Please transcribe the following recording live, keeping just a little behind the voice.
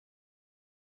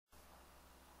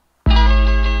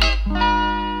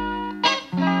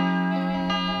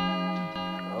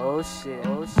Oh shit,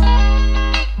 oh shit.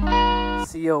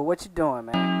 CO, what you doing,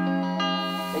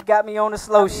 man? They got me on the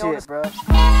slow shit, bro.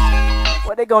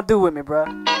 What they gonna do with me, bro?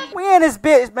 We in this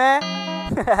bitch, man.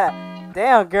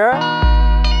 Damn, girl.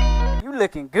 You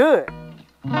looking good.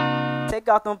 Take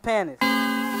off them panties.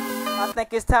 I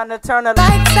think it's time to turn the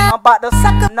lights out. I'm about to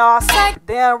suck a nos.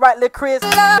 Damn right, lil' Chris.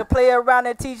 To play around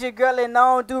and teach your girl and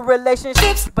I don't do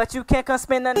relationships. But you can't come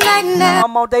spend the night now.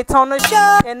 I'm on Daytona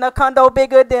in a condo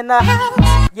bigger than a house.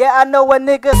 Yeah, I know what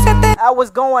niggas I was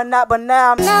going out, but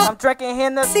now I'm drinking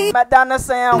Hennessy, McDonald's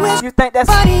sound. You think that's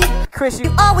Chris?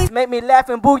 You always make me laugh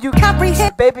and boo. You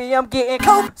comprehend, baby, I'm getting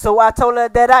cold. So I told her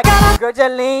that I got girl,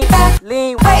 just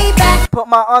lean way back, put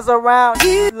my arms around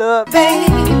you, look, baby.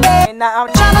 And now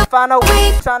I'm trying to find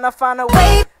a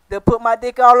way to put my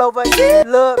dick all over you,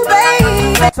 look,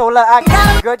 baby. I told her I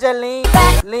got girl, just lean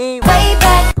way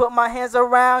back, put my hands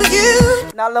around you.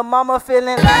 Now lil' mama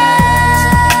feeling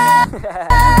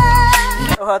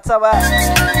her talk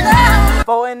about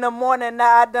 4 in the morning,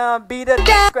 now I done beat her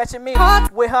down, scratching me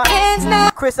with her hands now.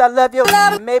 Chris, I love you.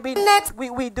 Maybe next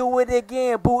week we do it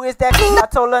again. Boo, is that cool? I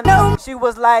told her no. She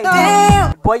was like,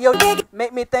 damn, boy, your dick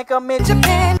make me think I'm in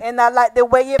Japan. And I like the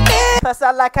way it felt. Plus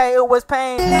I like how it was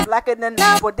pain. Like it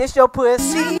enough, but this your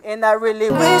pussy. And I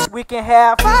really wish we can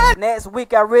have next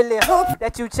week. I really hope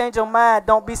that you change your mind.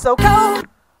 Don't be so cold.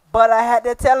 But I had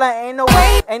to tell her, ain't no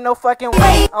way, ain't no fucking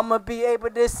way I'ma be able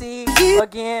to see you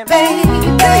again, baby.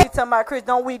 She tell my Chris,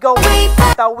 don't we go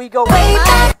thought we go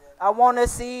I wanna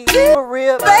see you for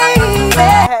real, baby.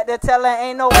 I had to tell her,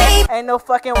 ain't no way, ain't no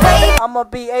fucking way I'ma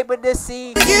be able to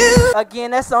see you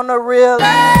again. That's on the real.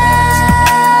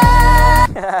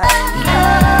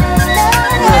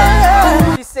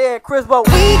 She said, Chris, but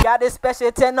we got this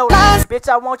special techno. Bitch,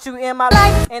 I want you in my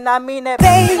life, and I mean that,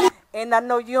 baby. And I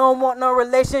know you don't want no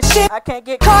relationship. I can't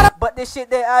get caught up, but this shit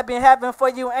that I've been having for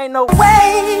you ain't no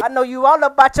way. I know you all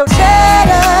about your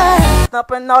cheddar,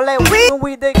 thumping all that weed when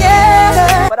we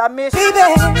together. But I miss you,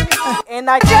 and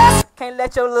I just can't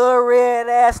let your little red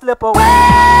ass slip away.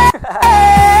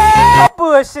 I'm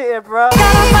bullshitting, bro. Way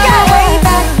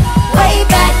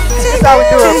back. This how we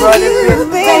do it, bro. This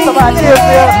bitch. Somebody chill,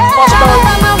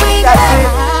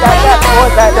 got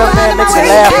boys like them, man, niggas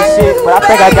laugh and shit. But I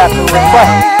think I got through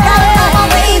it.